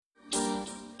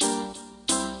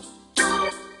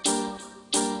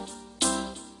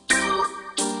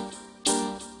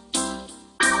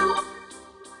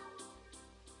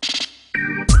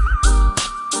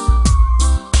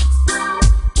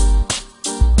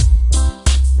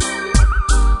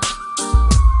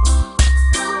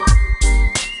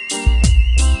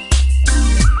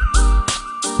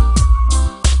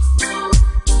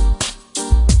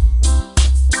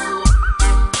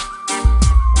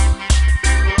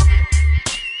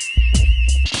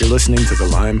You're listening to the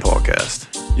Lion Podcast.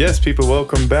 Yes, people,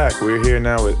 welcome back. We're here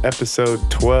now with episode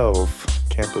 12.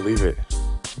 Can't believe it.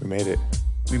 We made it.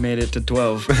 We made it to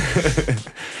 12.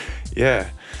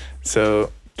 Yeah.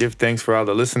 So give thanks for all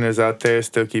the listeners out there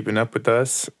still keeping up with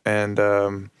us. And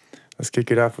let's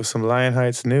kick it off with some Lion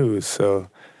Heights news.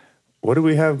 So what do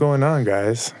we have going on,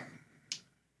 guys?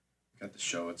 Got the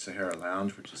show at Sahara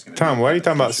Lounge, which is going to Tom, why are you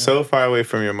talking about so far away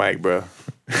from your mic, bro?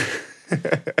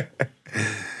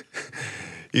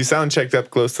 You sound checked up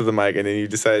close to the mic, and then you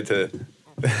decided to...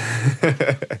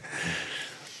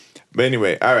 But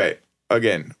anyway, all right.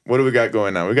 Again, what do we got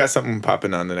going on? We got something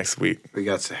popping on the next week. We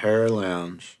got Sahara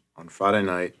Lounge on Friday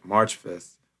night, March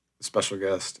 5th. Special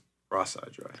guest, Ross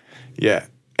Idre. Yeah.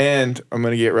 And I'm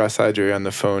going to get Ross Idre on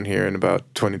the phone here in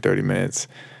about 20, 30 minutes.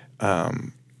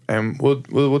 And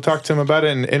we'll talk to him about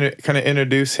it and kind of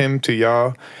introduce him to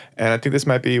y'all. And I think this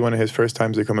might be one of his first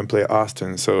times to come and play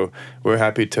Austin. So we're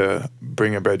happy to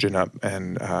bring a brethren up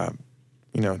and,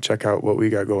 check out what we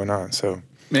got going on. So,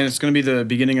 Man, it's going to be the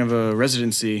beginning of a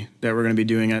residency that we're going to be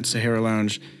doing at Sahara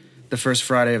Lounge the first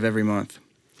Friday of every month.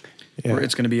 Yeah. Where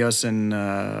it's going to be us and,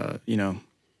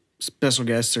 special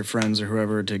guests or friends or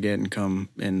whoever to get and come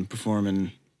and perform.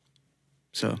 And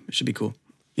so it should be cool.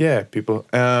 Yeah, people.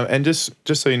 And just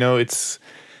so you know, it's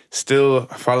still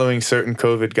following certain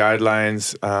COVID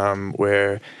guidelines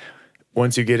where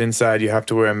once you get inside, you have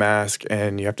to wear a mask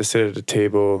and you have to sit at a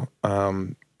table.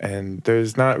 And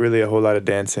there's not really a whole lot of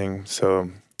dancing.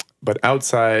 But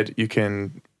outside,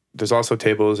 there's also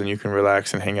tables and you can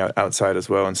relax and hang out outside as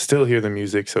well and still hear the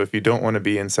music. So if you don't want to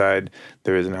be inside,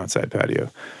 there is an outside patio.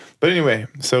 But anyway,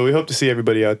 so we hope to see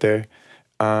everybody out there.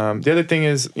 The other thing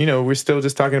is, we're still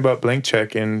just talking about Blank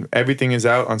Check, and everything is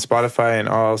out on Spotify and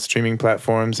all streaming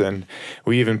platforms. And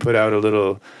we even put out a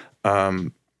little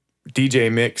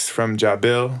DJ mix from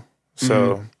Jabil.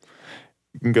 So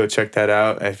you can go check that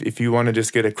out. If you want to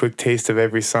just get a quick taste of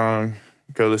every song,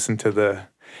 go listen to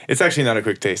it's actually not a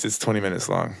quick taste. It's 20 minutes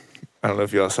long. I don't know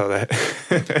if you all saw that.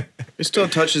 It still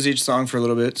touches each song for a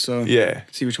little bit. So yeah.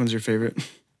 See which one's your favorite.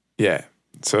 Yeah.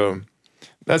 So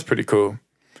that's pretty cool.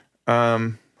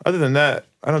 Other than that,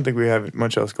 I don't think we have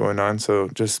much else going on. So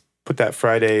just put that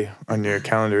Friday on your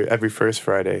calendar, every first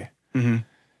Friday. Mm-hmm.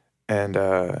 And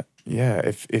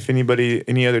if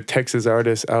any other Texas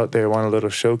artists out there want a little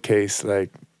showcase,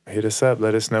 hit us up.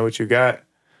 Let us know what you got.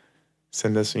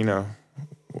 Send us,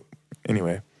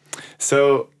 Anyway,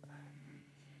 so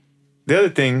the other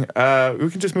thing, we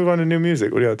can just move on to new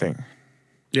music. What do y'all think?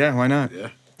 Yeah, why not? Yeah.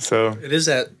 So it is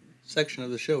that section of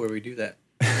the show where we do that.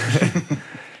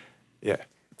 Yeah.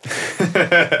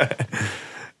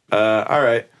 All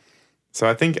right. So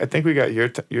I think we got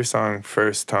your song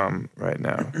first, Tom, right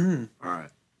now. All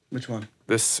right. Which one?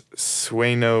 This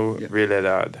Sueño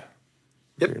Realidad.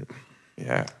 Yep.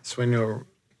 Yeah. Sueño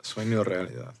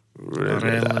Realidad.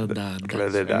 Realidad.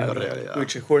 Realidad.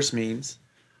 Which, of course, means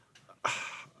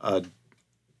A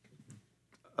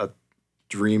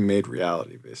dream made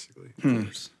reality, basically.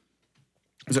 Is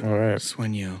it All right.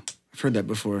 Sueño? I've heard that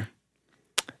before.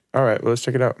 All right. Well, let's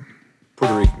check it out.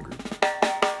 Puerto Rican group.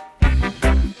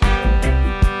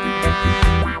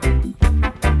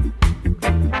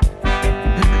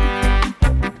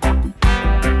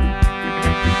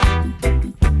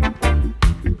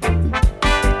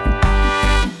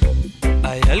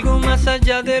 Hay algo más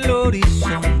allá del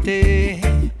horizonte,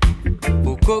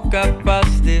 poco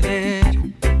capaz de ver.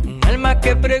 Un alma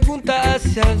que pregunta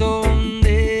hacia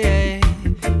dónde.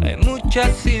 Hay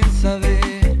muchas sin saber.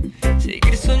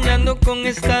 Seguir soñando con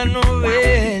esta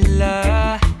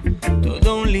novela.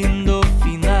 Todo un lindo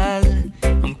final.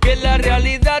 Aunque la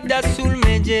realidad de azul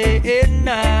me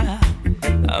llena,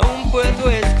 aún puedo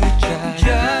escuchar.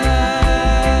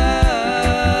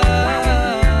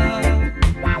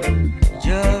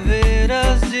 Ya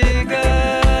verás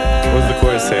llegar. What does the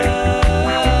chorus say?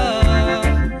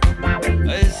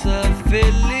 A esa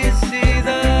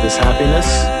felicidad. This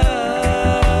happiness,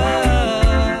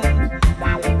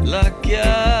 La que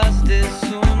has de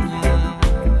soñar.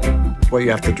 what you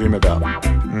have to dream about.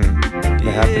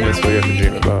 The happiness we have to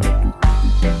dream about.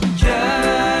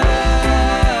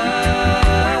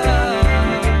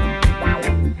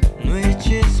 No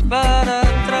eches para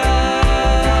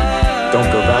atrás.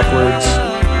 Don't go backwards.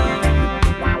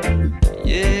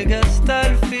 Llega hasta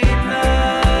el final.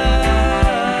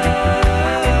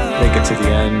 Make it to the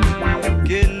end,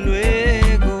 Que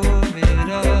luego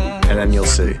verás. and then you'll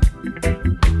see.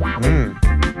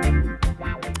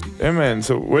 Yeah, man.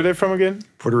 So where they from again?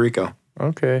 Puerto Rico.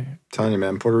 Okay. Telling you,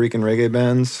 man, Puerto Rican reggae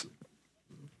bands,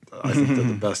 I think they're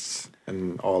the best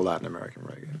in all Latin American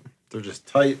reggae. They're just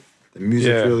tight. The music's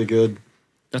Yeah. really good.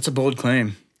 That's a bold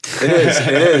claim.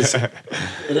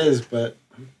 It is, but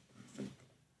I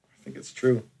think it's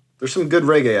true. There's some good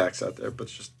reggae acts out there, but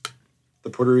it's just the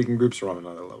Puerto Rican groups are on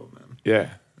another level, man. Yeah.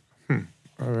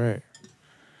 All right.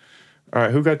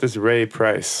 Who got this Ray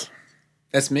Price?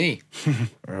 That's me.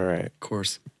 All right. Of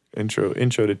course. Intro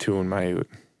to Tune Mayut.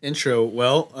 Intro.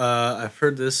 Well, I've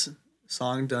heard this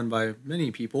song done by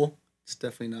many people. It's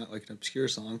definitely not like an obscure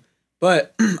song,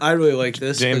 but I really like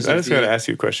this. James, I just got to ask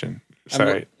you a question.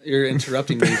 Sorry. You're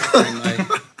interrupting me.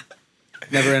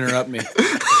 Never interrupt me.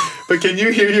 But can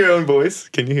you hear your own voice?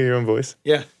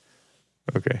 Yeah.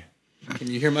 Okay. Can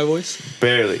you hear my voice?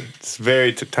 Barely. It's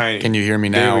very tiny. Can you hear me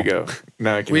There now? we go.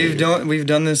 Now I can hear you. We've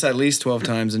done this at least 12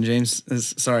 times, and James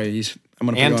is I'm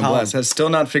gonna put And you on Tom. blast. Has still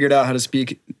not figured out how to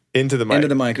speak Into the mic. into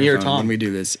the microphone Tom. when we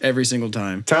do this every single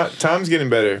time. Tom's getting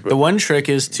better. But The one trick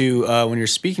is to when you're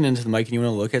speaking into the mic and you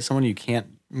want to look at someone, you can't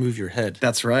move your head.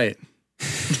 That's right.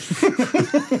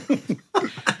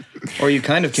 Or you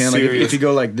kind of can. Like Serious. if you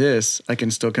go like this, I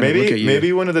can still kind of look at you.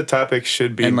 maybe one of the topics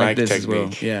should be and mic like this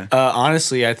technique. as well. Yeah.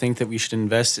 Honestly, I think that we should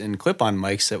invest in clip-on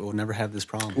mics that will never have this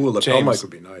problem. Ooh, a lapel James, mic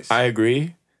would be nice. I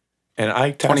agree. And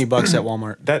I $20 at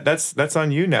Walmart. That's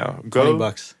on you now.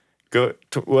 $20.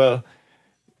 Well,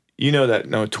 you know that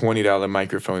no $20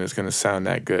 microphone is going to sound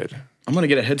that good. I'm gonna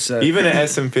get a headset. Even an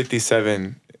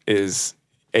SM57 is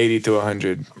 80 to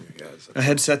 100. a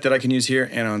headset that I can use here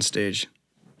and on stage.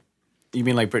 You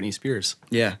mean like Britney Spears?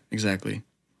 Yeah, exactly.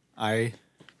 I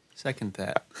second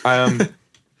that.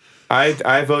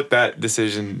 I vote that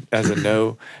decision as a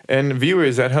no. And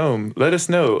viewers at home, let us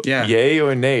know, yay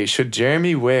or nay. Should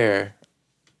Jeremy wear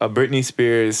a Britney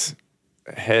Spears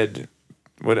head?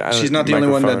 She's not the only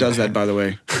one that does that, by the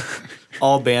way.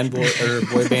 All boy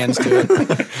bands do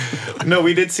it. No,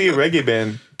 we did see a reggae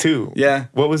band too. Yeah.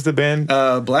 What was the band?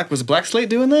 Was Black Slate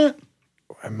doing that?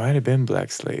 It might have been Black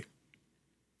Slate.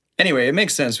 Anyway, it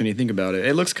makes sense when you think about it.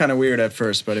 It looks kind of weird at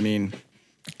first, but I mean,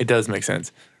 It does make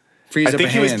senes. freeze I up think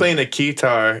a he was hand. playing a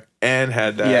guitar and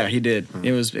had that. Yeah, he did.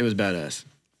 It was badass.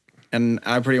 And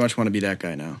I pretty much want to be that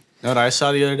guy now. You know what I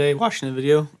saw the other day watching a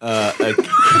video? A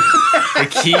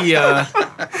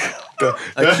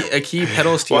key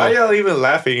pedal steel. Why are y'all even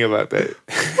laughing about that?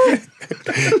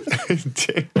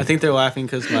 I think they're laughing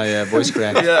because my voice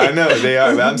cracked. I know they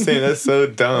are, but I'm saying that's so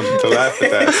dumb to laugh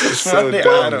at that. It's so I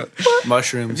dumb. don't-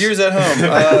 Mushrooms. Viewers at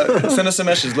home, send us a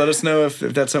message. Let us know if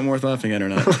that's something worth laughing at or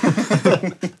not.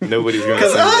 Nobody's gonna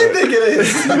Because say I that. think it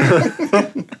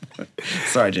is.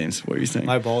 Sorry, James. What were you saying?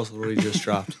 My balls literally just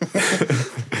dropped.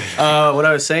 What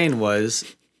I was saying was,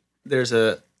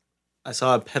 I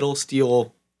saw a pedal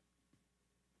steel,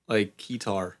 like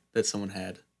guitar that someone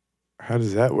had. How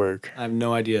does that work? I have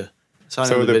no idea. I saw it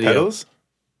So in are the there video. pedals?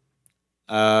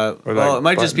 Well, like it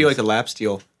might just be buttons? like a lap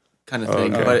steel kind of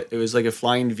thing, okay. but it was like a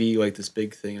flying V, like this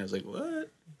big thing. And I was like, what?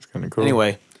 It's kind of cool.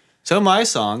 Anyway, so my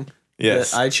song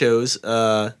yes. that I chose,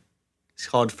 it's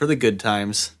called "For the Good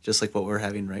Times," just like what we're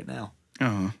having right now.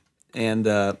 Oh. And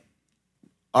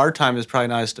our time is probably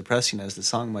not as depressing as the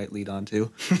song might lead on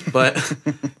to, but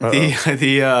I mean,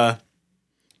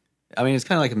 it's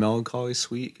kind of like a melancholy,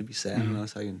 sweet. It could be sad. I don't know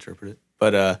that's how you interpret it.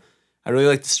 But I really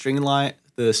like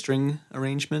the string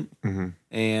arrangement,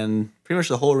 and pretty much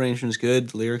the whole arrangement is good.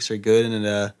 The lyrics are good, and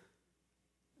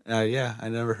yeah, I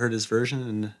never heard his version,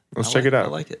 and Let's check it out. I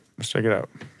like it. Let's check it out.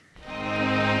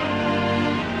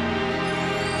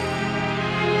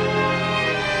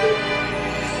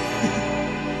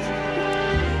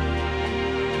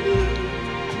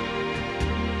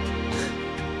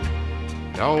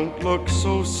 Don't look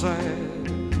so sad.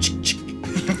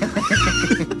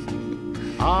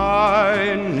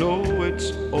 I know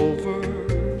it's over,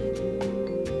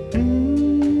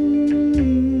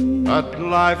 but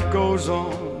life goes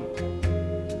on,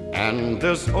 and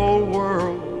this old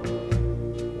world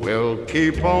will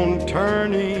keep on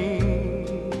turning.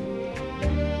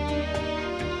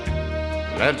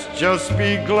 Let's just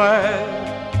be glad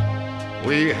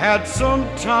we had some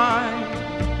time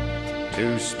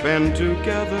to spend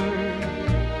together.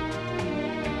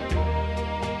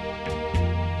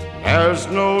 There's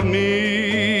no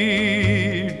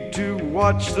need to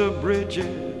watch the bridges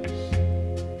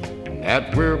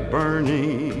that we're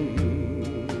burning.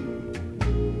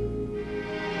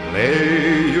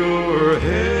 Lay your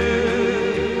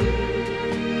head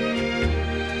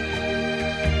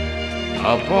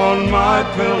upon my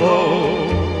pillow.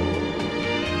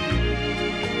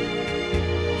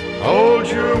 Hold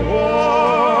your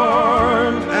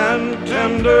warm and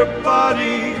tender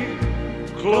body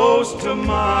close to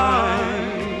mine.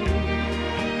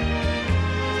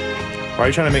 Why are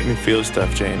you trying to make me feel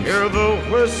stuff, James? Hear the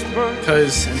whisper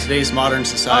Because in today's modern of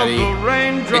society, the I think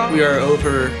raindrops we are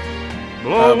over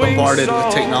bombarded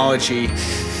with technology,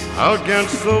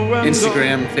 against the window,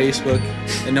 Instagram, Facebook,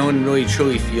 and no one really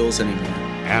truly feels anymore.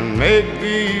 and make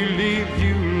believe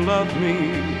you love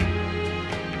me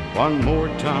one more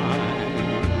time.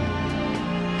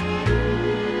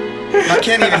 I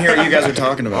can't even hear what you guys are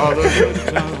talking All about. the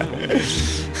good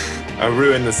times. I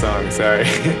ruined the song. Sorry.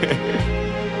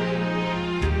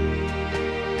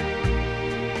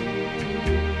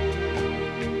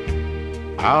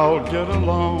 I'll get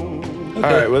along. All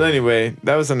right. Well, anyway,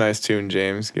 that was a nice tune,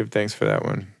 James. Give thanks for that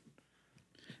one.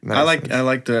 Nice. I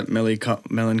like that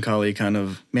melancholy kind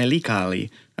of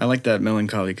melancholy. I like that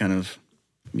melancholy kind of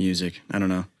music. I don't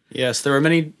know. Yes, there were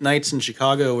many nights in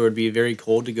Chicago where it'd be very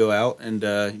cold to go out, and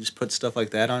you just put stuff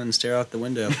like that on and stare out the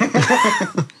window.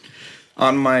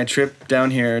 On my trip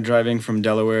down here, driving from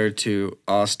Delaware to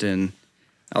Austin,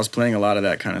 I was playing a lot of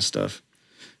that kind of stuff.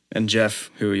 And Jeff,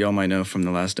 who y'all might know from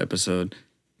the last episode,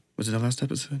 was it the last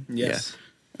episode? Yes.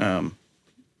 Yeah.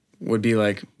 Would be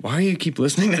like, why do you keep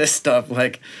listening to this stuff?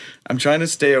 Like, I'm trying to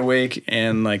stay awake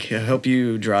and like help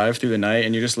you drive through the night,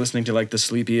 and you're just listening to like the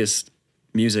sleepiest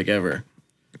music ever.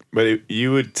 But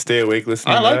you would stay awake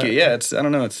listening I to like that? it. Yeah, it's I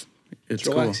don't know, it's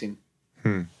cool. Relaxing.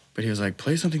 But he was like,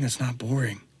 play something that's not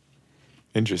boring.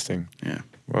 Interesting. Yeah.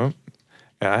 Well,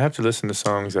 I have to listen to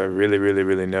songs I really, really,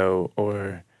 really know,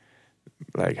 or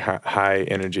like high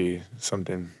energy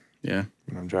something Yeah.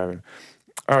 when I'm driving.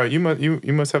 All right, you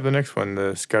must have the next one,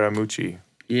 the Scaramucci.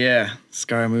 Yeah,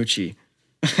 Scaramucci.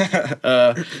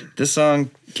 This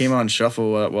song came on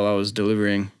shuffle while I was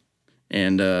delivering,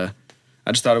 and I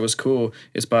just thought it was cool.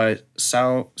 It's by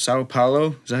Sao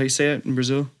Paulo. Is that how you say it in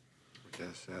Brazil?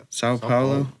 Yes, yeah. Sao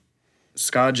Paulo.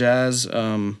 Ska Jazz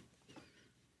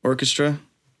Orchestra.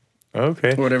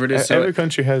 Okay. Whatever it is. So Every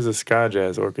country has a ska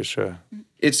jazz orchestra.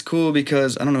 it's cool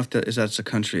because I don't know if that's a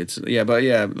country. It's Sao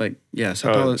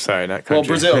Paulo. Oh, sorry, not Well,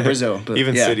 country. Brazil. But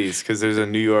Even yeah. cities, because there's a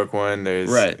New York one. There's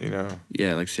Right.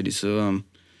 Yeah. Like cities. So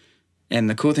and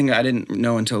the cool thing I didn't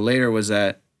know until later was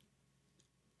that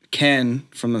Ken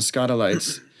from the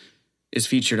Scatolites is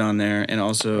featured on there, and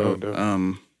also dope.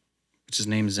 what's his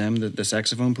name, Zem, the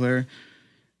saxophone player,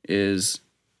 is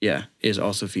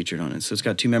also featured on it. So it's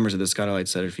got two members of the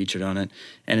Scatolites that are featured on it,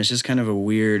 and it's just kind of a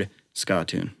weird ska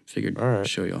tune. Figured All right.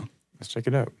 show y'all. Let's check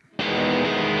it out.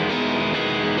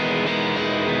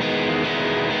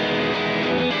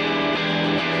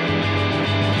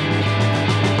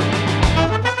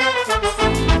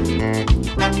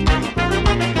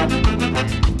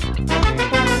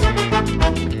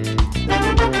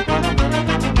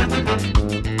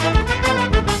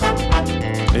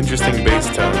 Interesting bass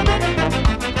tone.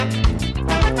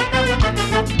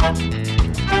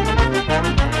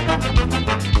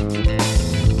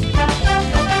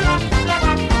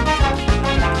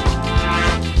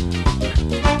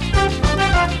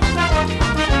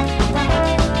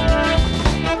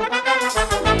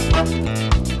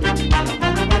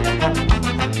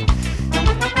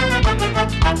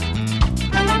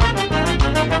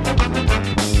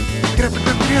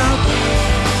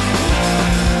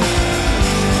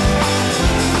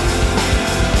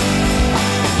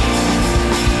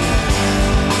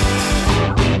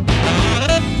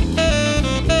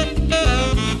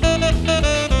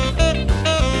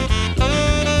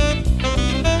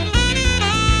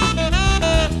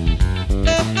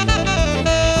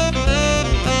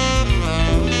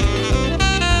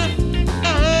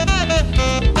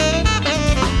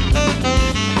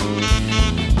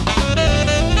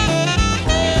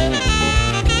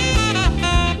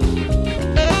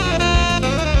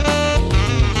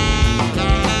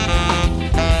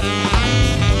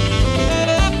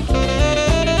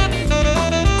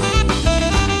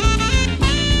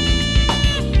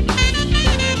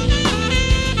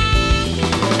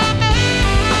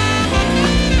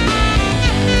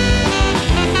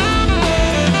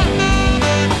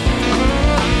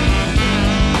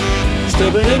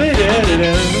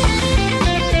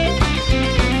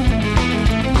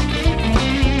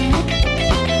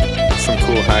 Some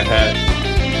cool hi-hat.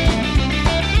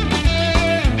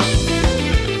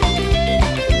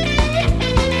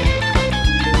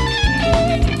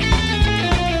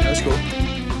 That's cool.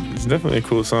 It's definitely a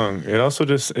cool song. It also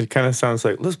it kind of sounds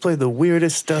like, let's play the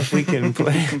weirdest stuff we can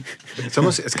play.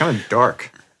 It's kind of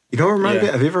dark. You don't remind me?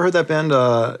 Have you ever heard that band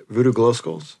Voodoo Glow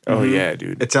Skulls? Oh yeah,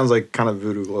 dude. It sounds like kind of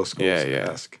Voodoo Glow Skulls.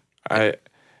 Yeah.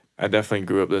 I definitely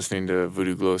grew up listening to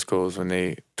Voodoo Glow Skulls when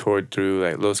they toured through.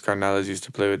 Like Los Carnales used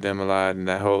to play with them a lot, and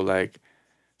that whole like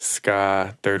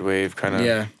ska third wave kind of.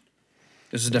 Yeah,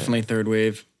 this is definitely third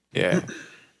wave. Yeah.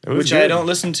 It was Which I good. don't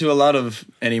listen to a lot of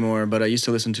anymore, but I used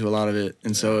to listen to a lot of it,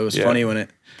 and so it was Yeah. funny when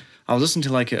I was listening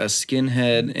to like a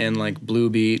Skinhead and like Blue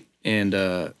Beat and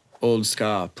old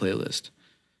ska playlist,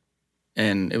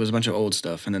 and it was a bunch of old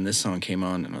stuff. And then this song came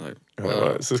on, and I was like,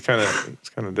 Wow. This is kind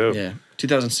of dope. yeah,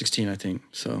 2016, I think.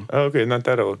 So Oh, okay, not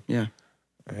that old. yeah,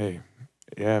 Hey,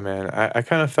 yeah, man. I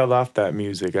kind of fell off that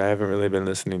music. I haven't really been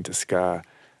listening to ska,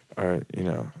 or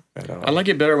at all. I like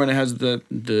it better when it has the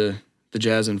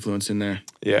jazz influence in there.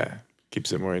 Yeah,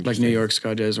 keeps it more Like interesting. New York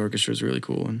Ska Jazz Orchestra is really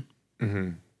cool.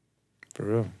 And For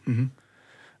real. Mhm.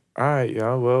 All right,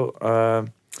 y'all. Well,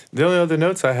 the only other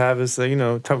notes I have is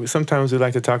that, sometimes we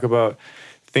like to talk about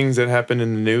things that happen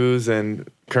in the news and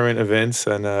current events.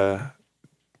 And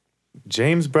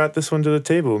James brought this one to the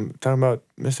table, talking about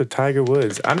Mr. Tiger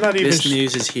Woods. I'm not even. This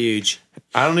news is huge.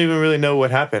 I don't even really know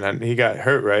what happened. He got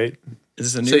hurt, right?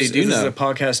 is this a So news? you do is this know. a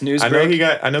podcast news? I know break?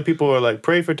 I know people are like,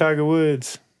 pray for Tiger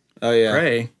Woods. Oh yeah,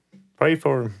 Pray. Pray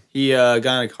for him. he got in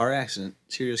a car accident,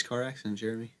 serious car accident,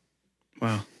 Jeremy,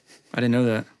 Wow, I didn't know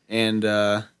that. and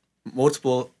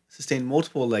sustained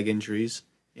multiple leg injuries,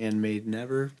 and may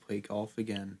never play golf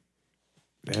again.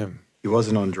 Damn. He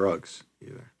wasn't on drugs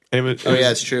either. It was, Oh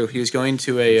yeah, it's true. He was going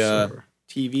to He was a sober.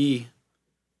 TV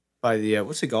by the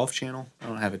what's the golf channel? I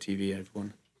don't have a TV. I have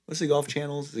one. What's the golf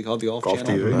channel? Is it called the golf, Golf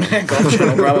channel? TV. Golf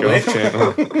channel, probably. Golf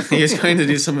channel. He was going to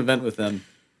do some event with them.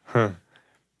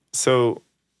 So,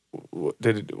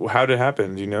 how did it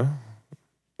happen? Do you know?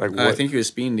 Like what? I think he was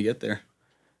speeding to get there.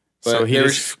 so. but He there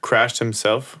just crashed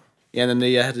himself. Yeah, and then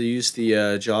they had to use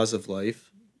the Jaws of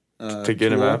Life To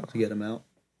get him tool out? To get him out,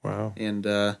 Wow. and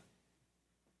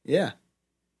yeah,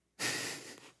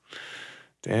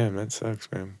 Damn, that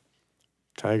sucks, man.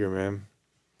 Tiger, man.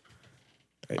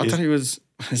 I thought he was.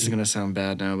 This is gonna sound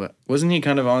bad now, but wasn't he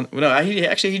kind of on? No,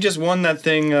 he just won that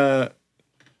thing.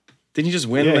 Didn't he just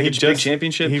win Yeah, like he a big just-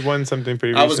 championship? He won something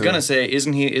pretty. I was recently. gonna say,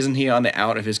 isn't he on the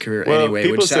out of his career Well, anyway?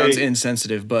 people Which sounds say-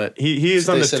 insensitive, but He is That's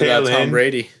what on they the said tail about Tom end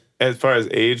Brady. as far as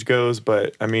age goes,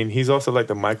 but I mean, he's also like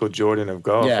the Michael Jordan of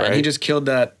golf, yeah, right? and he just killed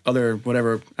that other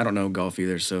whatever. I don't know golf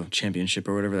either, so championship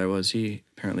or whatever that was. He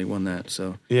apparently won that.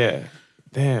 So yeah.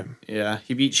 Damn. Yeah,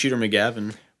 he beat Shooter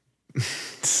McGavin.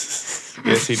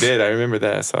 Yes, he did. I remember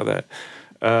that. I saw that.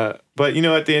 But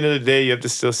at the end of the day, you have to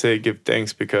still say give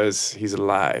thanks because he's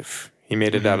alive. He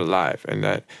made it out alive, and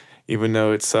that even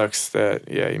though it sucks that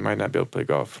he might not be able to play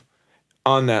golf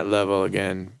on that level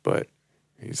again, but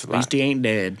he's at alive. least he ain't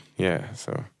dead. Yeah.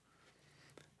 So.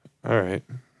 All right.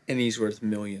 And he's worth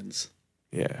millions.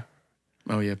 Yeah.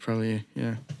 Oh yeah, probably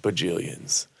yeah.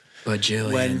 Bajillions.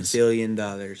 Bajillions. $1 billion.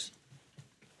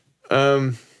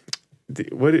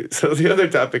 So the other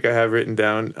topic I have written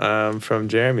down from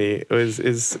Jeremy is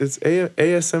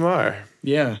ASMR.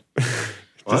 Yeah.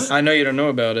 What? I know you don't know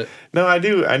about it. No, I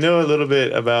do. I know a little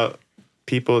bit about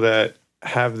people that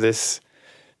have this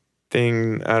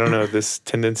thing. I don't know, this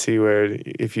tendency where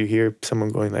if you hear someone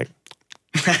going like,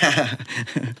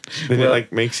 then it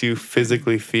like makes you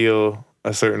physically feel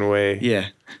a certain way. Yeah.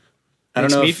 I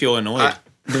Makes don't know. me if- feel annoyed.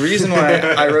 The reason why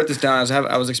I wrote this down is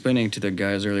I was explaining to the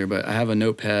guys earlier, but I have a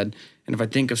notepad, and if I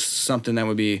think of something that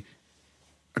would be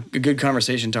a good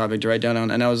conversation topic to write down on,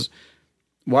 and I was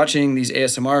watching these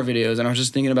ASMR videos, and I was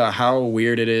just thinking about how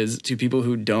weird it is to people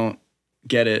who don't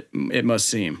get it. It must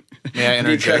seem. May I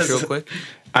interject Because- real quick?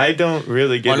 I don't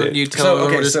really Why get don't it. you tell So, everyone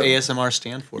okay, what does so- ASMR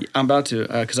stand for? I'm about to,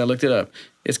 because I looked it up.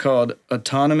 It's called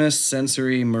Autonomous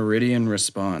Sensory Meridian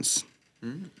Response.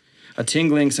 A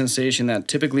tingling sensation that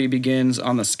typically begins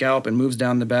on the scalp and moves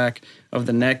down the back of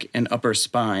the neck and upper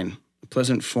spine. A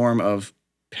pleasant form of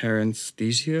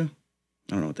paresthesia? I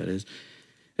don't know what that is.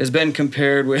 Has been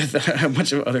compared with a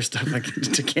bunch of other stuff I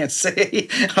can't say.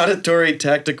 Auditory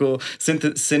tactical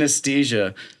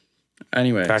synesthesia.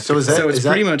 Anyway, So is that so it's is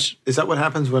pretty that, much is that what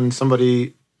happens when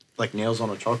somebody like nails on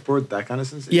a chalkboard? That kind of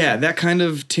sensation. yeah, that kind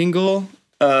of tingle.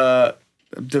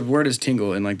 The word is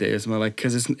tingle in like the ASMR, like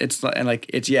because it's like, and like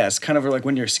it's it's kind of like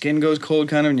when your skin goes cold,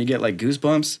 kind of, and you get like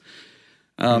goosebumps.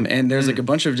 And there's like a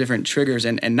bunch of different triggers,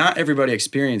 and not everybody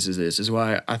experiences this. Is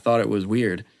why I thought it was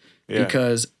weird, Yeah.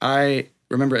 because I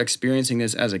remember experiencing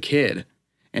this as a kid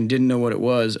and didn't know what it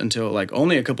was until like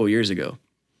only a couple years ago.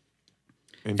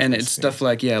 And it's Interesting. stuff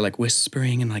like like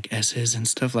whispering and like S's and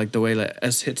stuff like the way that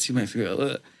S hits you might feel.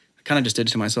 Ugh. I kind of just did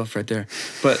it to myself right there,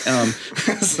 but some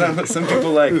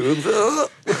people like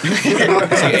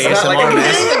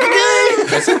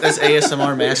That's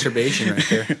ASMR masturbation right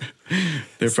there.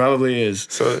 there probably is.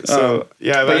 So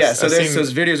yeah, But yeah, I've so there's seen-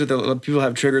 those videos with the people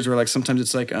have triggers where like sometimes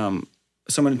it's like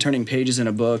someone turning pages in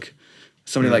a book,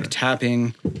 somebody like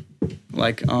tapping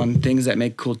like on things that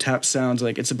make cool tap sounds.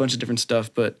 Like it's a bunch of different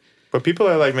stuff, but But people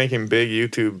are like making big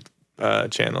YouTube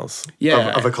channels. yeah,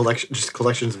 Of a collection, just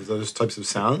collections of those types of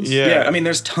sounds. Yeah. yeah. I mean,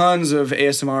 there's tons of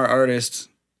ASMR artists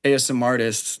ASM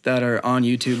artists that are on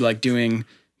YouTube like doing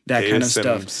that kind of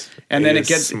stuff. ASMs, And then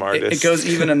ASMartists. it goes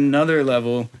even another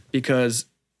level because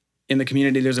in the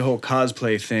community there's a whole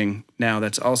cosplay thing now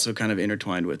that's also kind of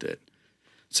intertwined with it.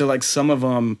 So like some of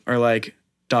them are like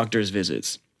doctor's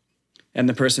visits. And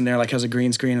the person there like has a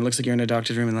green screen. It looks like you're in a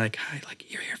doctor's room and like, hi,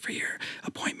 like you're here for your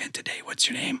appointment today. What's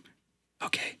your name?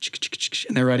 Okay.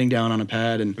 And they're writing down on a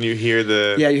pad and You hear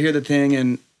the yeah, you hear the thing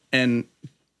and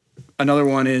another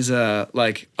one is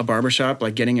like a barbershop,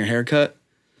 like getting your hair cut.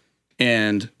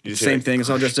 And You same say, thing, it's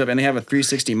all dressed up. And they have a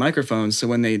 360 microphone. So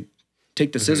when they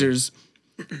take the scissors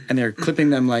and they're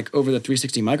clipping them like over the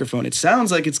 360 microphone, it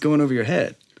sounds like it's going over your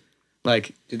head.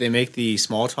 Like, Did they make the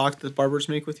small talk that barbers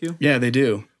make with you? yeah, they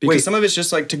do. Because Wait. some of it's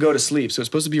just like to go to sleep. So it's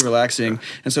supposed to be relaxing.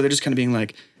 And so they're just kind of being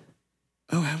like,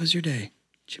 oh, how was your day?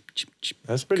 Chip, chip, chip.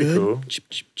 That's pretty Good. cool. Chip,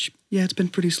 chip, chip. Yeah, it's been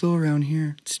pretty slow around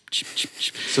here. Chip, chip, chip,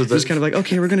 chip. So So it's kind of like,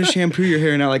 okay, we're gonna shampoo your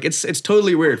hair now. Like it's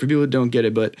totally weird for people who don't get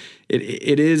it, but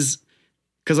it is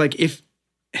because like if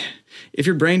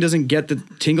your brain doesn't get the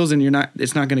tingles and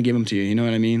it's not gonna give them to you. You know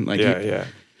what I mean? Like Yeah.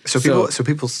 So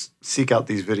people seek out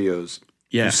these videos.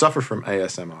 Yeah. who suffer from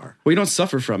ASMR. Well, you don't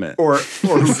suffer from it. Or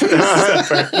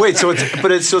wait, so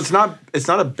it's not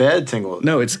a bad tingle.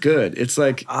 No, it's good. It's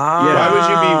like Why would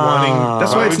you be wanting?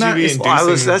 That's why why it's would not- you be it's-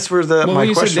 inducing? That's where well, my when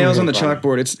you said question nails on the came from.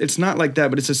 chalkboard, it's not like that,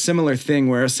 but it's a similar thing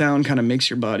where a sound kind of makes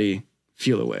your body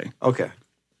feel away. Okay.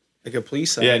 Like a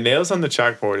police Yeah, nails on the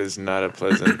chalkboard is not a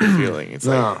pleasant feeling. It's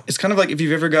like No. It's kind of like if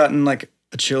you've ever gotten like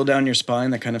a chill down your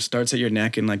spine that kind of starts at your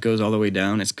neck and like goes all the way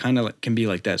down. It's kind of like, can be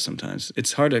like that sometimes.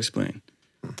 It's hard to explain.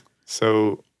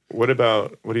 so. What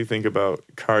do you think about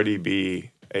Cardi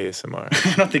B ASMR?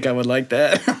 I don't think I would like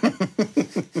that.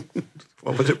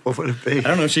 What would it be? I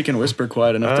don't know if she can whisper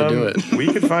quiet enough to do it.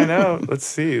 We could find out. Let's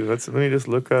see. Let me just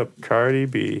look up Cardi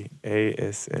B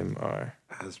ASMR.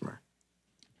 Asthma.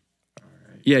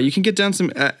 Yeah, you can get down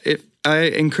some. I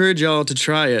encourage y'all to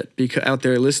try it out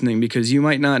there listening because you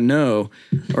might not know,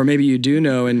 or maybe you do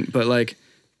know, but like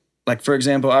for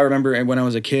example, I remember when I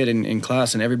was a kid in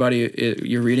class and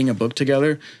you're reading a book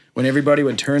together. When everybody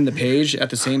would turn the page at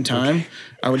the same time,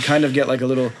 I would kind of get like a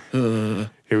little.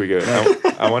 Here we go.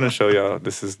 I want to show y'all.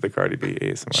 This is the Cardi B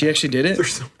ASMR. She actually did it.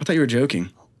 I thought you were joking.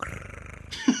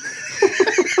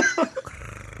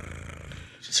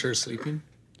 Just her sleeping.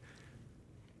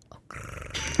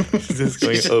 She's just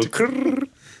going, oh, crrr.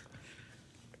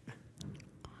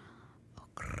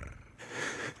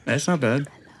 That's not bad.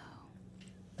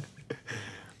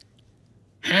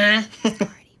 Cardi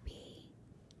B,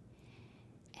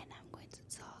 and I'm going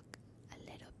to talk a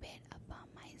little bit about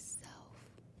myself.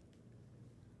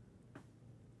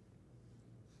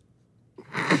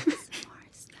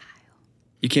 Smart style.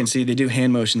 You can't see. They do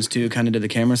hand motions too, kind of to the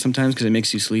camera sometimes because it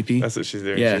makes you sleepy. That's what she's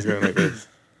doing. Yeah. She's going like this.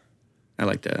 I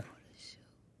like that.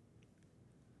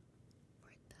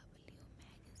 For W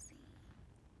Magazine.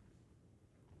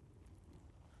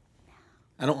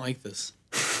 I don't like this.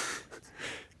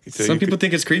 So Some you people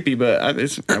think it's creepy, but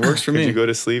it works for could me. you go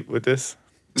to sleep with this?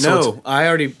 No, I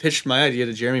already pitched my idea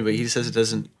to Jeremy, but he says it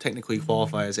doesn't technically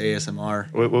qualify as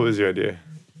ASMR. What was your idea?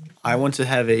 I want to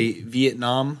have a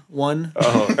Vietnam one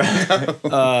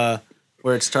Oh,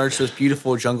 where it starts with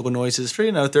beautiful jungle noises for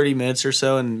 30 minutes or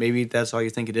so, and maybe that's all you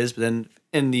think it is. But then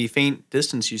in the faint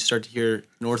distance, you start to hear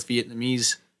North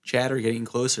Vietnamese chatter getting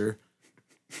closer,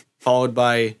 followed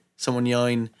by someone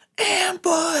yelling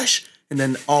 "ambush," and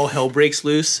then all hell breaks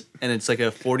loose, and it's like a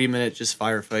 40-minute just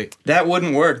firefight. That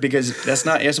wouldn't work because that's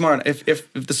not ASMR.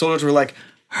 If the soldiers were like,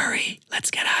 "Hurry, let's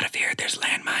get out of here. There's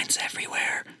landmines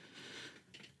everywhere."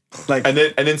 Like and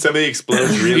then somebody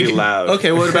explodes really loud.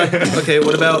 Okay, what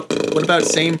about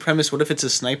same premise? What if it's a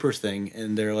sniper thing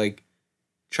and they're like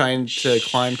trying to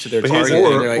climb to their But here's target?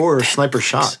 the- and they're like, or sniper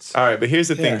shots. All right, but here's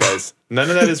the thing, Yeah. guys. None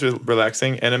of that is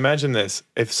relaxing. And imagine this: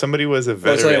 if somebody was a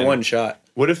Well, it's veteran, only one shot.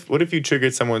 what if you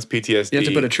triggered someone's PTSD? you have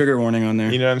to put a trigger warning on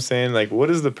there. You know what I'm saying? Like, what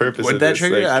is the purpose Would of that this?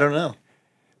 trigger? Like, I don't know.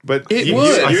 But It you,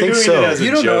 would. You're I think doing so. it as a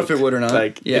You don't know joke. if it would or not.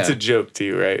 Like, Yeah. it's a joke to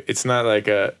you, right? It's not like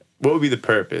a. What would be the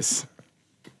purpose?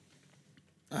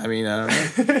 I mean, I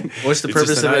don't know. What's the It's purpose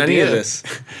just of an any of idea. this?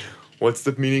 What's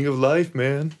the meaning of life,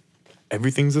 man?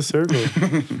 Everything's a circle.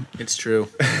 It's true.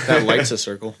 That light's a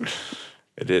circle.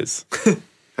 It is.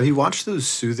 Have you watched those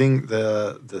soothing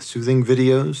soothing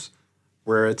videos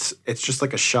where it's just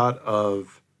like a shot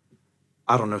of,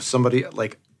 I don't know, somebody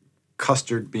like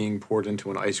custard being poured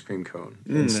into an ice cream cone.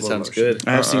 in That slow sounds motion. good.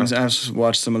 I've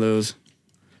watched some of those.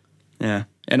 Yeah,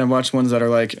 and I've watched ones that are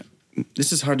like,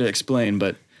 this is hard to explain,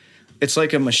 but it's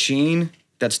like a machine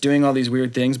that's doing all these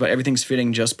weird things, but everything's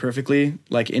fitting just perfectly,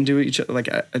 like into each other. Like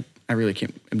I I really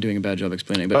can't. I'm doing a bad job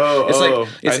explaining, but Oh, it's oh, I like know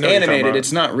it's what you're talking animated. about.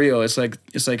 It's not real. It's like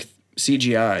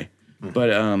CGI.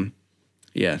 But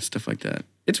yeah, stuff like that.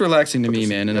 It's relaxing to me,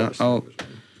 man, and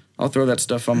I'll throw that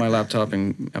stuff on my laptop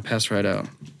and I'll pass right out.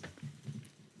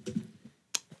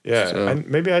 Yeah, So-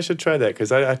 maybe I should try that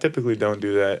because I typically don't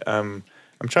do that. I'm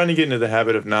trying to get into the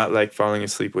habit of not like falling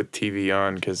asleep with TV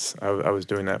on because I was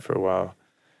doing that for a while.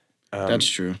 That's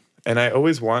true. And I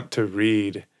always want to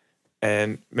read,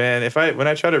 and man, when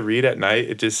I try to read at night,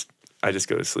 I just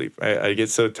go to sleep. I get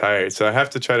so tired, so I have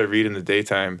to try to read in the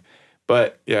daytime.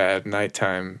 But yeah, at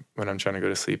nighttime when I'm trying to go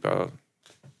to sleep, I'll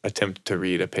attempt to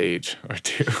read a page or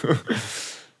two.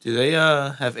 Do they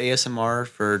have ASMR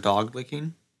for dog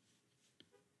licking?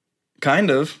 Kind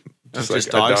of. Just Just like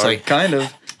a dogs dog. like Kind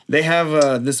of. They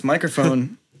have this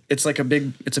microphone. It's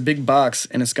a big box,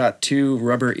 and it's got 2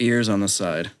 rubber ears on the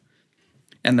side,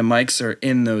 and the mics are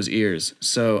in those ears.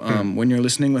 So when you're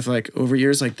listening with like over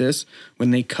ears like this,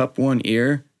 when they cup one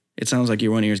ear, it sounds like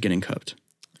your one ear is getting cupped.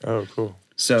 Oh, cool.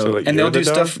 So, like, and you're they'll do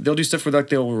the dog? stuff. They'll do stuff where like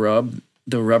they'll rub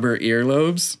the rubber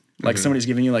earlobes, like somebody's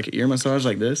giving you like an ear massage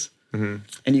like this, and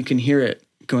you can hear it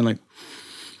going like.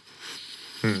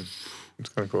 It's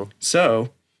kind of cool.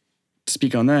 So, to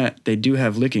speak on that, they do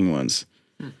have licking ones,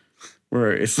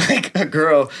 where it's like a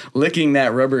girl licking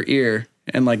that rubber ear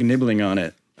and like nibbling on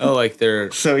it. oh, like they're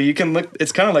So you can look.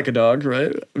 It's kind of like a dog,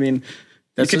 right? I mean,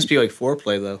 that's could- supposed to be like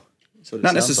foreplay though. That's what it not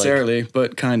sounds like. necessarily,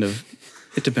 but kind of.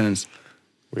 It depends.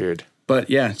 Weird. But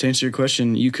yeah, to answer your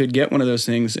question, you could get one of those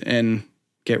things and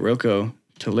get Rocco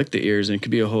to lick the ears, and it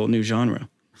could be a whole new genre.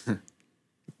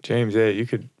 James, yeah, you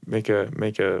could make a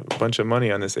bunch of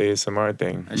money on this ASMR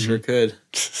thing. I sure could.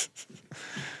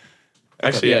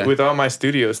 Actually, Yeah. with all my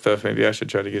studio stuff, maybe I should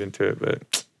try to get into it,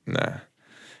 but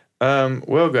nah.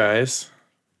 Well, guys,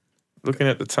 looking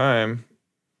at the time,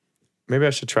 maybe I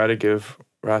should try to give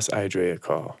Ross Idre a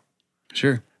call.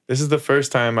 Sure. This is the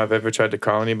first time I've ever tried to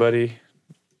call anybody.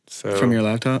 So From your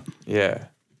laptop. yeah.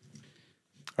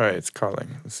 All right, it's calling.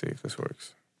 Let's see if this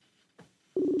works.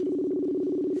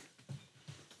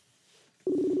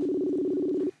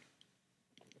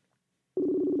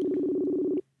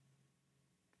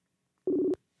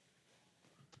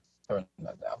 Turn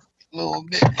that down a little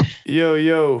bit. Yo.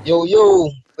 Yo,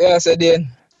 where I said then?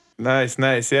 Nice.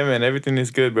 Yeah, man. Everything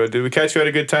is good, bro. Did we catch you at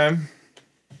a good time?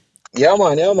 Yeah,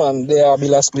 man. They are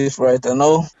Bill Cliff right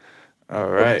now. All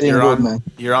right. Everything You're good, on. man.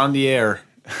 You're on the air.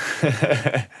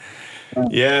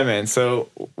 Yeah, man. So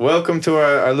welcome to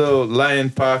our little Lion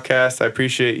podcast. I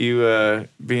appreciate you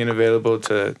being available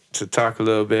to talk a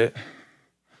little bit.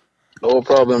 No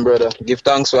problem, brother. Give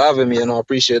thanks for having me, I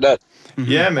appreciate that.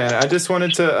 Yeah, man. I just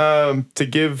wanted to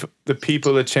give the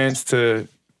people a chance to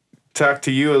talk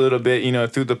to you a little bit,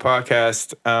 through the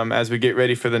podcast as we get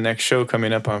ready for the next show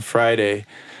coming up on Friday.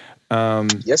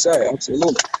 Yes, sir.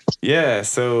 Absolutely. Yeah.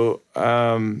 So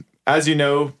as you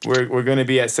know, we're going to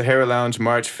be at Sahara Lounge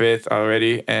March 5th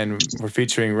already, and we're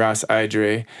featuring Ross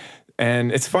Idre.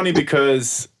 And it's funny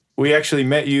because we actually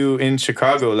met you in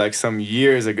Chicago like some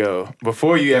years ago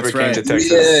before you ever That's came right. to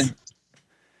Texas. Yeah.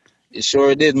 It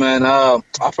sure did, man. I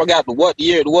forgot what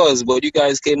year it was, but you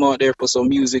guys came out there for some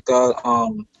musical. I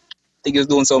think you was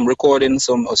doing some recording,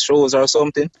 some shows or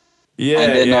something. Yeah.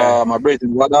 And then yeah. my brother,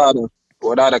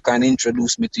 Wadada kind of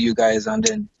introduced me to you guys, and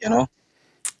then, know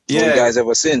you guys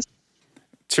ever since.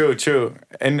 True.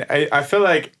 And I feel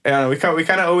like we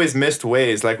kind of always missed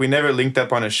ways. Like we never linked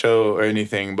up on a show or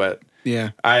anything, but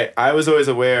Yeah. I was always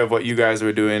aware of what you guys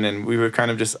were doing, and we were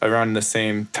kind of just around the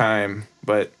same time,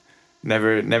 but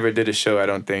never did a show, I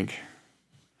don't think.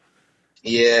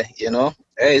 Yeah,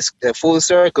 hey, it's a full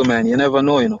circle, man. You never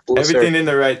know, full Everything circle. in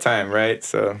the right time, right?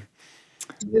 So,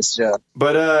 Yes, sir.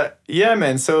 but yeah,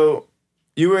 man. So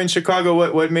you were in Chicago.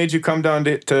 What made you come down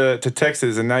to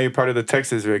Texas, and now you're part of the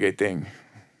Texas reggae thing?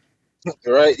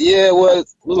 Right. Yeah, well,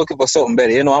 we're looking for something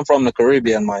better. I'm from the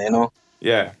Caribbean, man,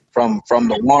 Yeah. from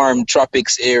the warm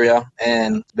tropics area,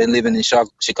 and been living in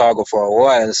Chicago for a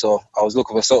while, so I was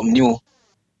looking for something new,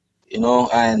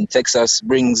 and Texas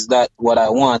brings that what I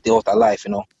want out of life,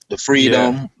 the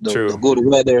freedom, true. the good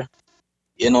weather,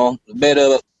 the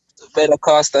better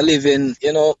cost of living,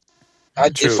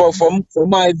 True. from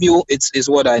my view, it's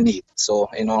what I need. So,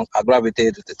 I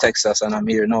gravitated to Texas, and I'm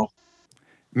here now.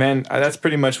 Man, that's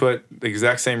pretty much the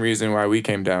exact same reason why we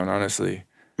came down, honestly.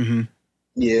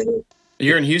 Yeah,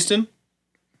 You're in Houston?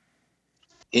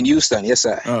 in Houston, yes,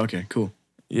 sir. Oh, okay, cool.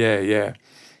 Yeah.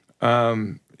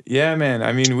 Yeah, man.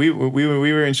 I mean, we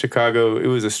were in Chicago. It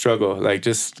was a struggle, like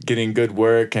just getting good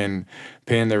work and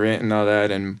paying the rent and all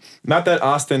that. And not that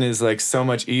Austin is like so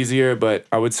much easier, but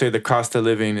I would say the cost of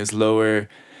living is lower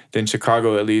than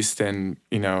Chicago, at least. And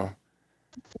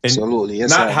Absolutely. Yes,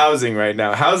 Not I. housing right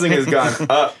now. Housing has gone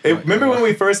up. Remember when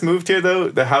we first moved here though?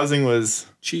 The housing was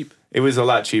Cheap. it was a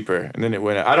lot cheaper, and then it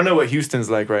went up. I don't know what Houston's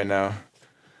like right now.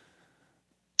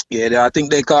 Yeah, I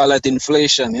think they call it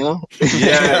inflation, you know?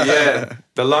 Yeah.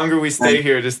 The longer we stay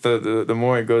here, just the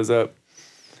more it goes up.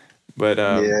 But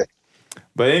Yeah.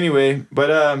 anyway,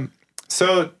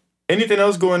 so anything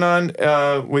else going on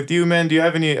with you, man? Do you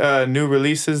have any new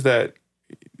releases that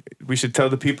we should tell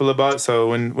the people about? So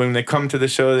when they come to the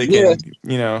show, they Yeah. can,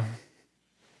 you know.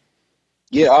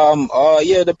 Yeah,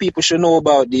 the people should know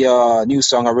about the new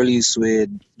song I released with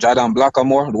Jordan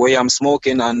Blackamore, The Way I'm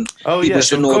Smoking, and Oh people yes,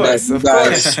 should of know that course, you of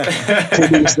guys course.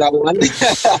 produced that one.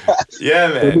 Yeah,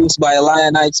 man. Produced by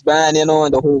Lion Heights Band, you know,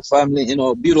 and the whole family, you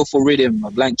know, beautiful rhythm,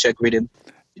 a blank check rhythm.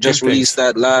 Give Just released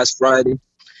thanks. that last Friday.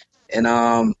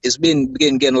 And it's been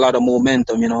getting a lot of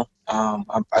momentum, you know.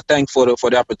 I thank for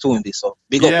the opportunity. So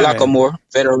big up Yeah, man. Blackamore,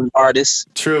 veteran artist.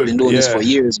 True. Been doing this for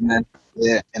Yeah. years, man.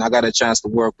 Yeah, and I got a chance to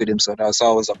work with him, so that's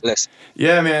always a blessing.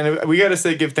 Yeah, man. We gotta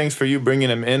say give thanks for you bringing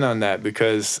him in on that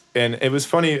because, and it was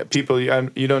funny. People,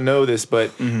 you don't know this,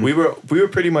 but we were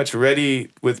pretty much ready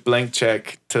with Blank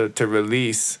Check to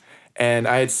release, and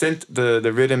I had sent the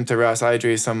rhythm to Ross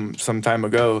Idre some time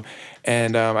ago,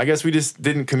 and I guess we just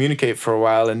didn't communicate for a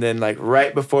while, and then like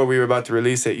right before we were about to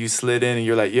release it, you slid in and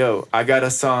you're like, "Yo, I got a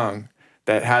song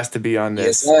that has to be on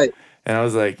this," Yes, I. and I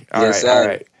was like, "All Yes, right, all I.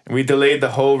 right." And we delayed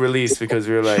the whole release because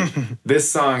we were like,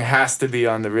 "This song has to be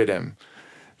on the rhythm."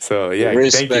 So yeah, thank you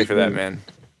Respect, for that, man. man.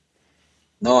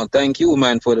 No, thank you,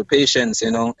 man, for the patience, you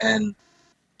know, and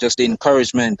just the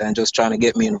encouragement and just trying to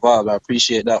get me involved. I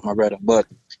appreciate that, my brother. But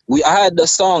I had the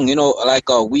song, you know, like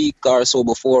a week or so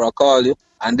before I called you,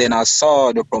 and then I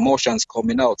saw the promotions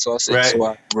coming out. So I said, Right. so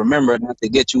I remembered not to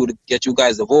get you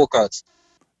guys the vocals.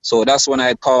 So that's when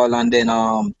I called and then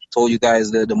told you guys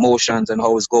the motions and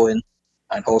how it's going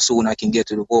and how soon I can get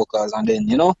to the vocals, and then,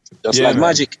 you know, just Yeah, like man.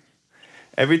 magic.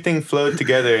 Everything flowed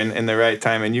together in the right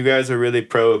time, and you guys were really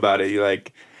pro about it.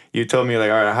 You told me like,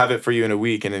 all right, I'll have it for you in a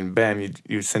week, and then bam,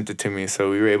 you sent it to me,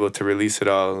 so we were able to release it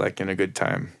all like in a good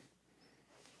time.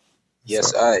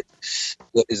 Yes, So-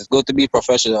 it's good to be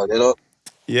professional, you know.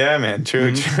 Yeah, man.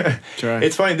 True. Try.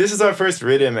 It's funny. This is our first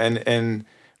rhythm, and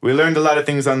we learned a lot of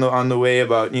things on the way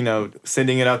about, you know,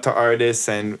 sending it out to artists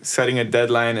and setting a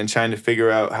deadline and trying to figure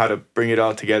out how to bring it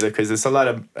all together because there's a lot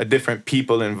of different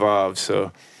people involved.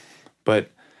 So,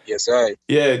 but Yes, I.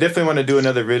 yeah, definitely want to do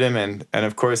another rhythm and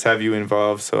of course have you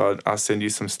involved. So I'll send you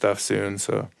some stuff soon.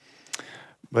 So,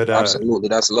 but Absolutely,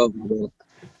 that's love, my brother.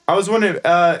 I was wondering,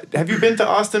 have you been to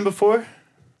Austin before?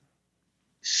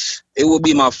 It will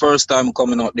be my first time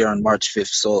coming out there on March 5th,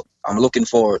 so I'm looking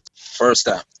forward. First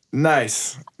time.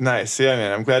 Nice. Yeah,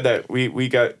 man. I'm glad that we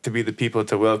got to be the people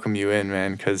to welcome you in,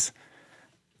 man, because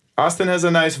Austin has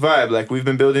a nice vibe. Like, we've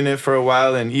been building it for a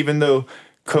while, and even though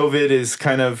COVID is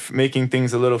kind of making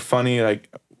things a little funny, like,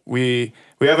 we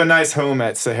have a nice home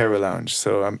at Sahara Lounge,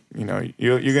 so you know,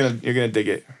 you're gonna dig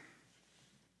it.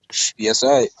 Yes,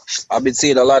 I've been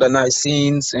seeing a lot of nice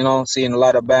scenes, you know, seeing a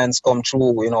lot of bands come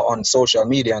through, you know, on social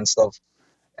media and stuff.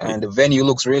 And the venue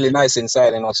looks really nice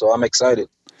inside, you know, so I'm excited.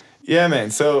 Yeah, man.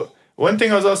 So one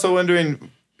thing I was also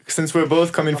wondering, since we're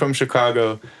both coming from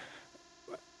Chicago,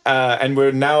 and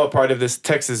we're now a part of this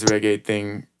Texas reggae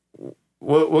thing,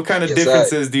 what kind of Yes,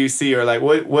 differences do you see, or like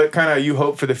what kind of you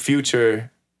hope for the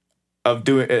future of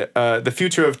doing the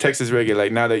future of Texas reggae?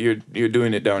 Like now that you're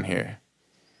doing it down here.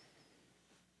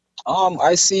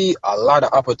 I see a lot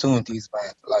of opportunities,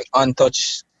 man, like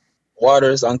untouched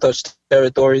waters, untouched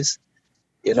territories,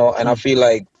 you know, and I feel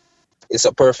like it's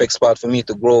a perfect spot for me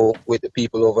to grow with the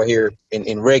people over here in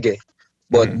reggae.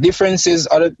 But differences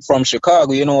other from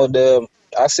Chicago, you know,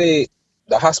 I say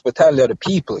the hospitality of the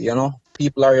people, you know,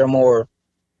 people are here more,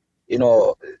 you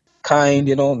know, kind,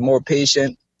 you know, more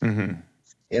patient, Mm-hmm.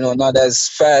 you know, not as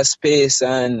fast paced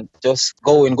and just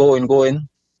going.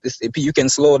 You can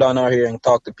slow down out here and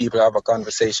talk to people, have a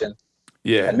conversation,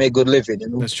 Yeah. and make good living, you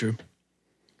know. That's true.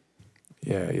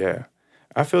 Yeah.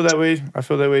 I feel that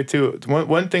way too.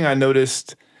 One thing I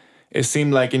noticed, it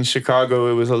seemed like in Chicago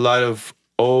it was a lot of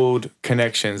old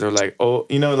connections, or like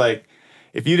you know, like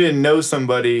if you didn't know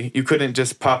somebody, you couldn't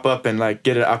just pop up and like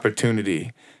get an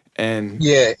opportunity. And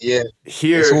Yeah.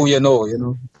 here, It's who you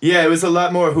know. yeah, it was a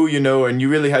lot more who you know, and you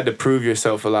really had to prove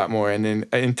yourself a lot more. And then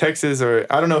in Texas, or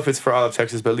I don't know if it's for all of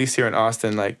Texas, but at least here in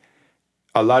Austin, like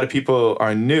a lot of people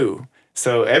are new.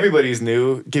 So everybody's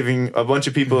new, giving a bunch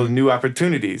of people new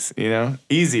opportunities, you know,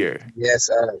 easier. Yes,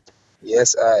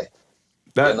 I.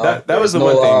 That You know, that was the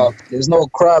one thing. there's no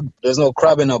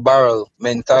crab in a barrel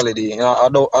mentality. You know, I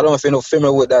don't know if you're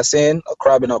familiar with that saying, a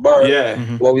crab in a barrel. Yeah,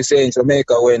 What we say in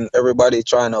Jamaica when everybody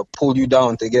trying to pull you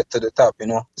down to get to the top. You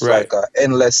know, it's Right. like an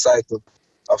endless cycle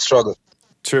of struggle.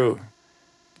 true.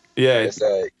 Yeah, It's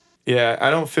like yeah.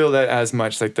 I don't feel that as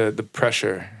much, like the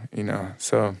pressure, you know.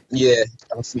 So, yeah,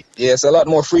 it's a lot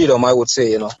more freedom, I would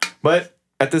say. You know. but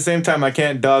at the same time, I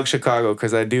can't dog Chicago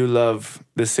because I do love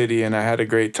the city and I had a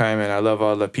great time and I love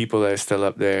all the people that are still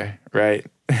up there, right?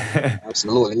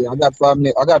 Absolutely. I got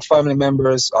family. I got family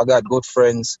members. I got good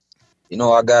friends. You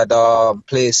know, I got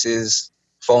places,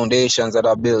 foundations that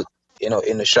I built. You know,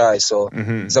 in the Shy. So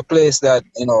hmm it's a place that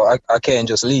I can't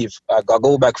just leave. I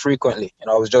go back frequently. You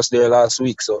know, I was just there last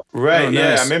week. So Right. Oh, Yeah, I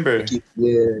nice. remember.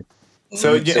 yeah. So,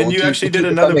 So and we you keep actually we did keep the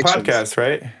another connections. podcast,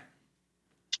 right?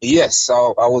 Yes.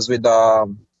 So I was with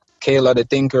Kayla the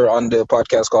Thinker on the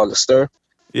podcast called The Stir.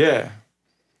 Yeah.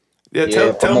 Yeah.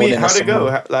 Yeah, Tell me promoting a how'd it go?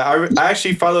 song. Like, I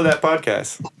actually follow that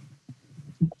podcast.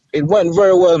 It went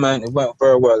very well, man. It went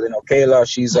very well. You know, Kayla,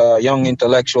 she's a young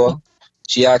intellectual.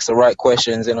 She asks the right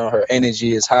questions. You know, her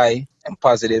energy is high and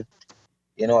positive.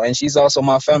 You know, and she's also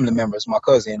my family member, it's my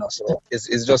cousin. You know, so it's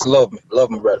just love me,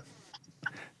 brother.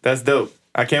 That's dope.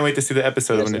 I can't wait to see the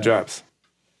episode Yes, when it man. drops.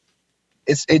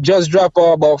 It just dropped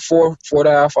about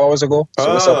 4.5 hours ago.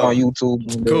 So it's up on Oh,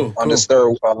 YouTube Cool, on the cool.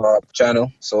 Stir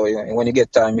channel. So when you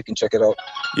get time, you can check it out.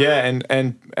 yeah,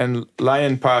 and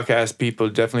Lion podcast people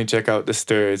definitely check out the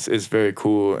Stir. It's very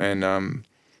cool and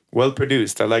well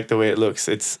produced. I like the way it looks.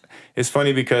 It's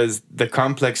funny because the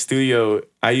Complex Studio,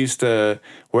 I used to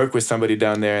work with somebody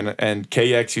down there and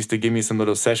KX used to give me some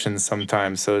little sessions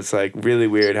sometimes. So it's like really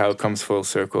weird how it comes full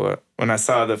circle. When I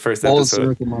saw the first Full episode.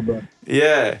 circle, my brother.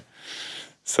 Yeah.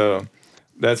 So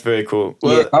that's very cool. Yeah,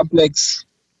 Well, Complex.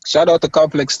 Shout out to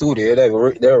Complex Studio.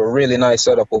 They're a really nice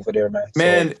setup over there, man.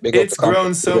 man, So big up it's to Complex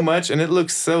grown so Studio. much and it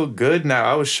looks so good now.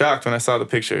 I was shocked when I saw the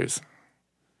pictures.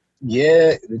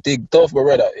 Yeah, the big tough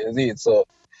brother, indeed. So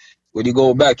when you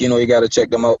go back, you gotta check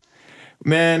them out.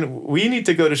 Man, we need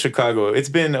to go to Chicago. It's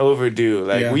been overdue.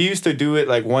 Like Yeah. we used to do it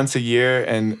like once a year,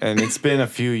 and it's been a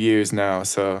few years now.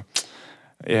 So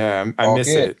yeah, I miss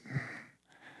Okay. it.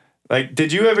 Like,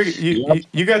 did you ever Yep.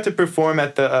 you got to perform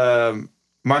at the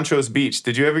Montrose Beach?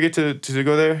 Did you ever get to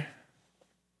go there?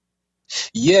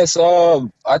 Yes,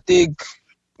 I think,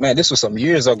 man, this was some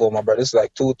years ago, my brother. This is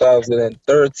like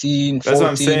 2013, That's what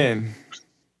I'm 14. saying.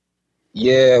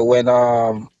 Yeah, when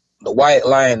the White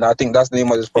Line, I think that's the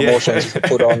name of this promotion, used to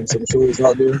put on some shows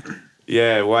out there.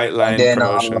 Yeah, White Line then,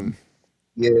 promotion.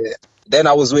 Yeah. Then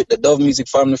I was with the Dove Music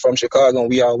family from Chicago, and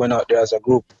we all went out there as a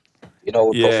group. We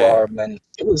Yeah. performed, and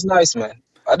it was nice, man.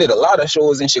 I did a lot of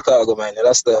shows in Chicago, man.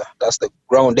 That's the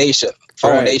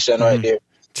foundation right there.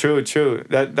 True.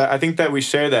 That I think that we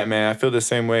share that, man. I feel the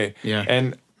same way. Yeah.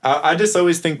 And I just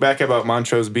always think back about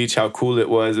Montrose Beach, how cool it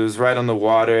was. It was right on the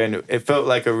water, and it felt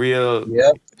like a real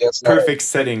Yep. Yes, right. perfect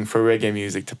setting for reggae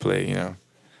music to play. You know.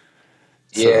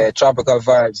 So, Yeah, tropical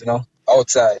vibes,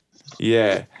 outside.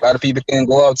 Yeah. A lot of people can't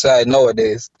go outside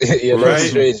nowadays. Right. It's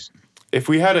strange. If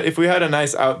we had a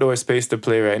nice outdoor space to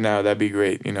play right now, that'd be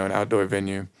great. You know, an outdoor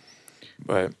venue.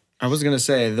 But I was gonna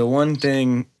say the one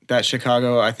thing that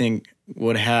Chicago I think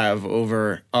would have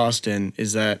over Austin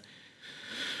is that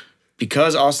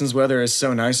because Austin's weather is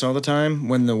so nice all the time,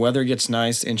 when the weather gets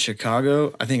nice in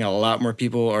Chicago, I think a lot more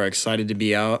people are excited to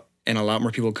be out and a lot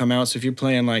more people come out. So if you're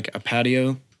playing like a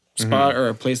patio spot or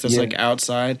a place that's Yeah. like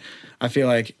outside, I feel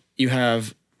like you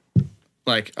have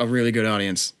like a really good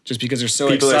audience just because they're so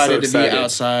People are so excited to excited. be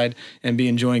outside and be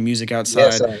enjoying music outside.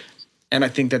 Yes, right. And I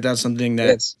think that that's something that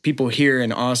Yes. people here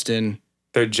in Austin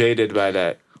they're jaded by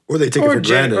that. Or they take it for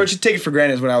granted. or just take it for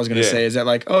granted is what I was gonna Yeah. say. Is that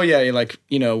like, oh yeah, you're like,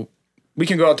 we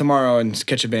can go out tomorrow and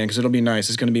catch a band because it'll be nice.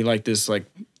 It's gonna be like this like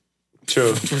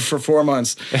True. for 4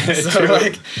 months. So True.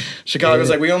 like Chicago's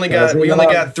like we only Yeah,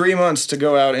 got 3 months to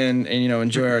go out and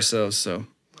enjoy ourselves. So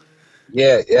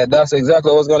Yeah, that's exactly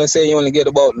what I was gonna say. You only get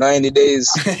about 90 days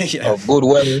yeah. of good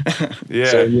weather. Yeah.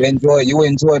 So you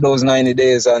enjoy those 90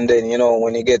 days, and then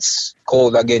when it gets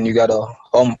cold again, you gotta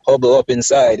huddle up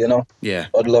inside, Yeah.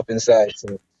 huddle up inside.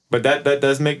 So But that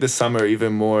does make the summer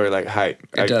even more like hype.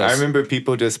 Like, does. I remember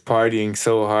people just partying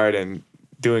so hard and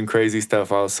doing crazy stuff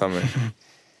all summer.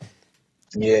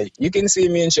 yeah, you can see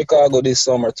me in Chicago this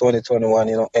summer,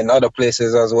 2021, and other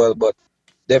places as well, but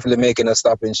definitely making a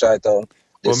stop in Chi-Town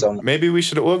this summer. Maybe we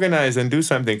should organize and do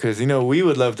something because we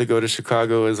would love to go to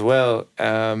Chicago as well.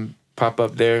 Pop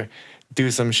up there, do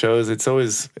some shows. It's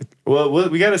always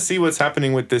we got to see what's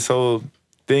happening with this whole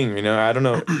thing. I don't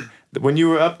know. When you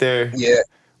were up there, Yeah.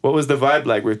 what was the vibe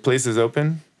like? Were places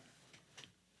open?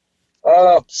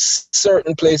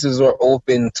 Certain places are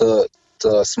open to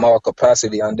a small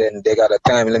capacity, and then they got a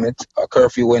time limit, a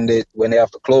curfew when they have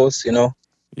to close. You know.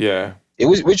 Yeah.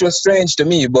 Which was strange to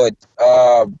me, but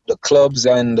the clubs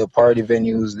and the party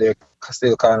venues, they're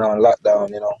still kind of on lockdown.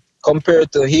 You know,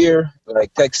 compared to here,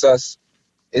 like Texas,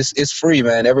 it's free,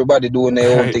 man. Everybody doing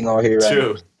their own thing out here.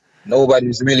 True. And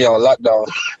nobody's really on lockdown.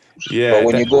 Yeah. But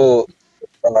when you go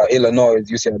Illinois,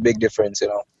 you see a big difference. You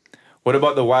know. What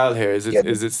about the Wild Hair? Is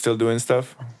it still doing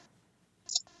stuff?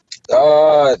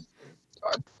 I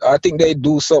think they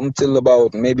do something till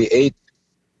about maybe 8.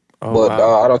 Oh, But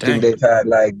wow. I don't think they've had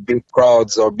like big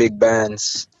crowds or big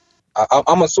bands.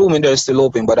 I'm assuming they're still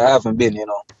open, but I haven't been. You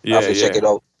know, I have to check it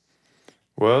out.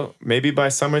 Well, maybe by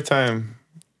summertime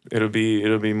it'll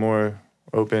be more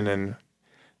open, and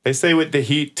they say with the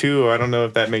heat too. I don't know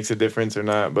if that makes a difference or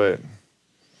not, but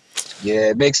yeah,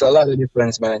 it makes a lot of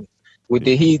difference, man. With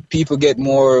the heat, people get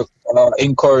more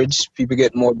encouraged. People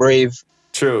get more brave.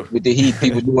 True. With the heat,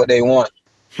 people do what they want.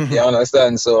 You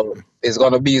understand? So it's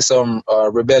gonna be some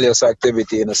rebellious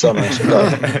activity in the summer in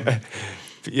Chicago.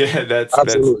 Yeah, that's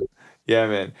Absolutely. Yeah,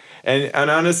 man. And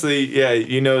honestly, yeah,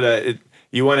 you know that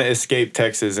you want to escape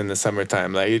Texas in the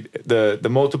summertime. Like the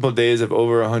multiple days of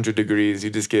over 100 degrees, you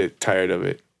just get tired of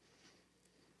it.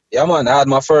 Yeah, man. I had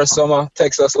my first summer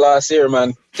Texas last year,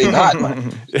 man. Thing hot, man.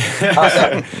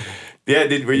 Hot. Yeah,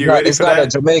 were you ready it's for not that? a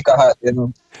Jamaica hot, you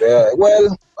know. Yeah,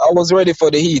 well, I was ready for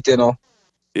the heat, you know.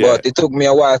 Yeah. But it took me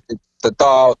a while to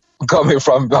thaw out coming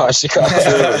from Chicago.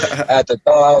 I had to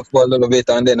thaw out for a little bit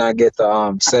and then I get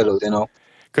settled, you know.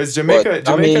 Because Jamaica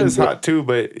I mean, is hot too,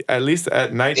 but at least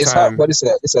at nighttime. It's hot, but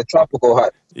it's a tropical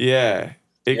hot. Yeah,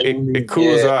 it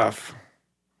cools off.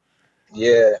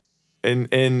 Yeah. And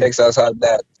Texas had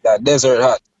that desert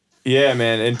hot. Yeah,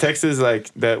 man. In Texas,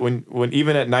 like that when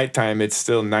even at nighttime it's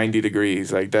still 90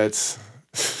 degrees. Like that's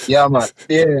Yeah, man.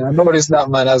 Yeah, I noticed that,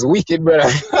 man. That's wicked, brother.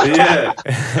 Yeah.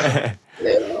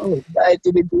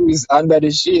 90 degrees under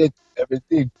the shade,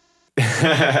 everything.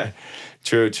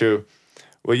 True.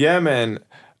 Well, yeah, man.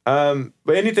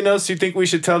 But anything else you think we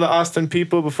should tell the Austin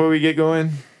people before we get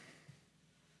going?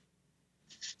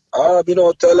 Tell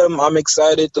them I'm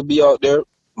excited to be out there,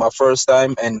 my first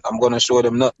time, and I'm gonna show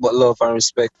them nothing but love and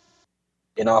respect.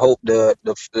 You know, I hope the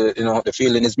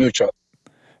feeling is mutual.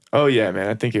 Oh yeah, man.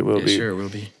 I think it will be. Sure, it will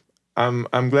be.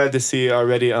 I'm glad to see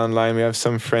already online we have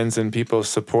some friends and people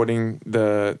supporting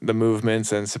the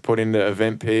movements and supporting the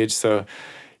event page. So,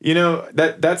 you know,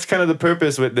 that's kind of the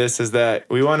purpose with this, is that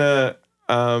we want to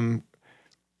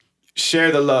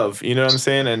share the love, you know what I'm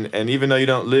saying? And even though you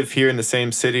don't live here in the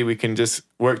same city, we can just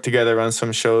work together on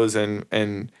some shows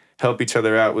and help each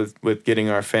other out with getting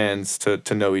our fans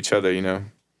to know each other, you know?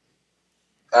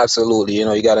 Absolutely. You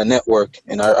know, you got a network,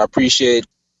 and I appreciate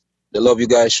the love you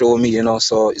guys show me, you know,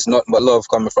 so it's nothing but love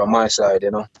coming from my side,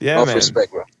 you know? Yeah, Enough man.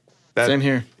 respect, bro. Same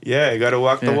here. Yeah, you got to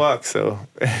walk the walk, so.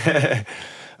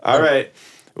 All right.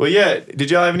 Well, yeah, did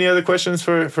y'all have any other questions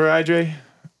for Idre?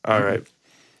 All right.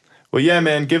 Well, yeah,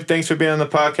 man, give thanks for being on the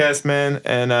podcast, man,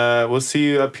 and we'll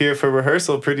see you up here for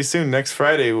rehearsal pretty soon. Next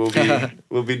Friday, we'll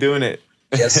be doing it.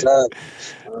 Yes, sir.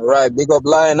 All right, big up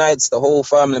Lion Knights, the whole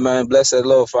family, man. Blessed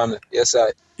love, family. Yes,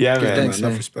 sir. Yeah, Good, man. thanks,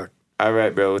 Enough man. respect. All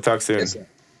right, bro. We'll talk soon. Yes, sir.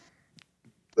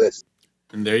 Bless.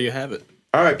 And there you have it.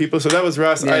 All right, people. So that was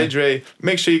Ross Yeah. Idre.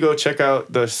 Make sure you go check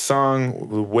out the song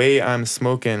 "The Way I'm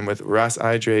Smoking" with Ross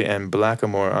Idre and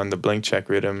Blackamore on the Blank Check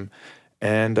Rhythm.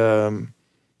 And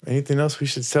anything else we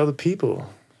should tell the people?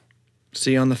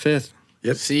 See you on the 5th.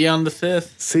 See you on the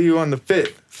 5th. See you on the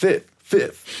 5th. See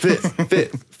you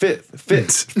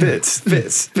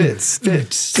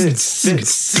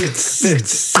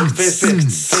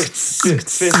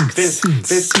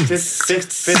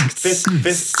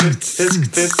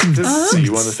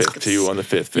on the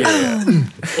 5th. Yeah.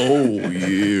 Oh,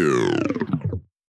 yeah.